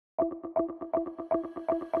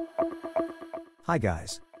Hi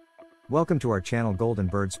guys. Welcome to our channel Golden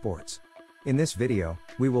Bird Sports. In this video,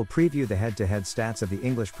 we will preview the head-to-head stats of the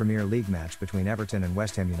English Premier League match between Everton and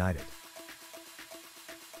West Ham United.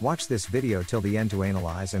 Watch this video till the end to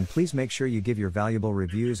analyze, and please make sure you give your valuable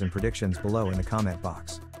reviews and predictions below in the comment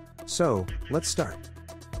box. So, let's start.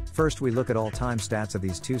 First, we look at all-time stats of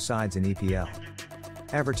these two sides in EPL.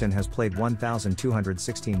 Everton has played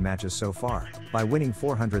 1,216 matches so far, by winning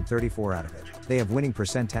 434 out of it. They have winning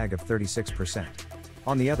percentage of 36%.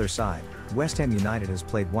 On the other side, West Ham United has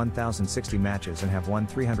played 1,060 matches and have won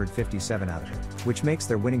 357 out of it, which makes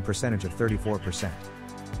their winning percentage of 34%.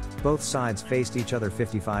 Both sides faced each other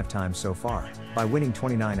 55 times so far, by winning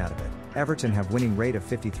 29 out of it. Everton have winning rate of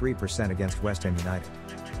 53% against West Ham United.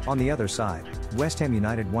 On the other side, West Ham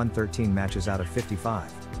United won 13 matches out of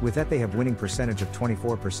 55, with that they have winning percentage of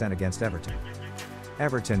 24% against Everton.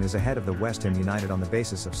 Everton is ahead of the West Ham United on the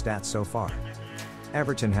basis of stats so far.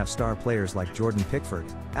 Everton have star players like Jordan Pickford,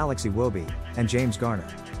 Alex Iwobi, and James Garner.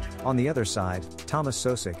 On the other side, Thomas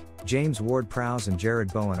Sosek, James Ward-Prowse and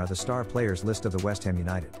Jared Bowen are the star players list of the West Ham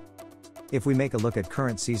United. If we make a look at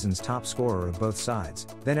current season's top scorer of both sides,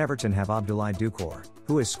 then Everton have Abdoulaye Doucouré,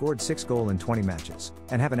 who has scored 6 goals in 20 matches,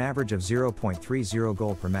 and have an average of 0.30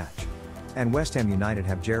 goal per match. And West Ham United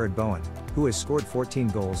have Jared Bowen, who has scored 14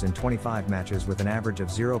 goals in 25 matches with an average of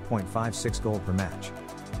 0.56 goal per match.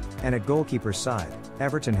 And at goalkeeper's side,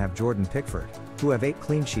 Everton have Jordan Pickford, who have 8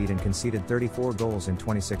 clean sheet and conceded 34 goals in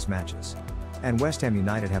 26 matches. And West Ham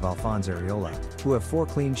United have Alphonse Areola, who have 4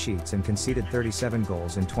 clean sheets and conceded 37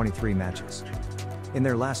 goals in 23 matches. In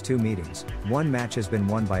their last 2 meetings, one match has been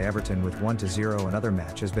won by Everton with 1-0, another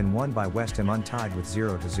match has been won by West Ham untied with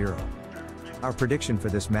 0-0. Our prediction for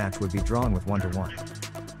this match would be drawn with 1-1.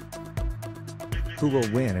 Who will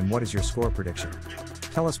win and what is your score prediction?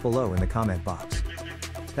 Tell us below in the comment box.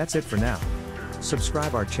 That's it for now.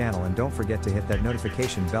 Subscribe our channel and don't forget to hit that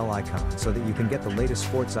notification bell icon so that you can get the latest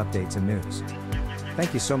sports updates and news.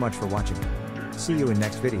 Thank you so much for watching. See you in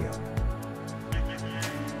next video.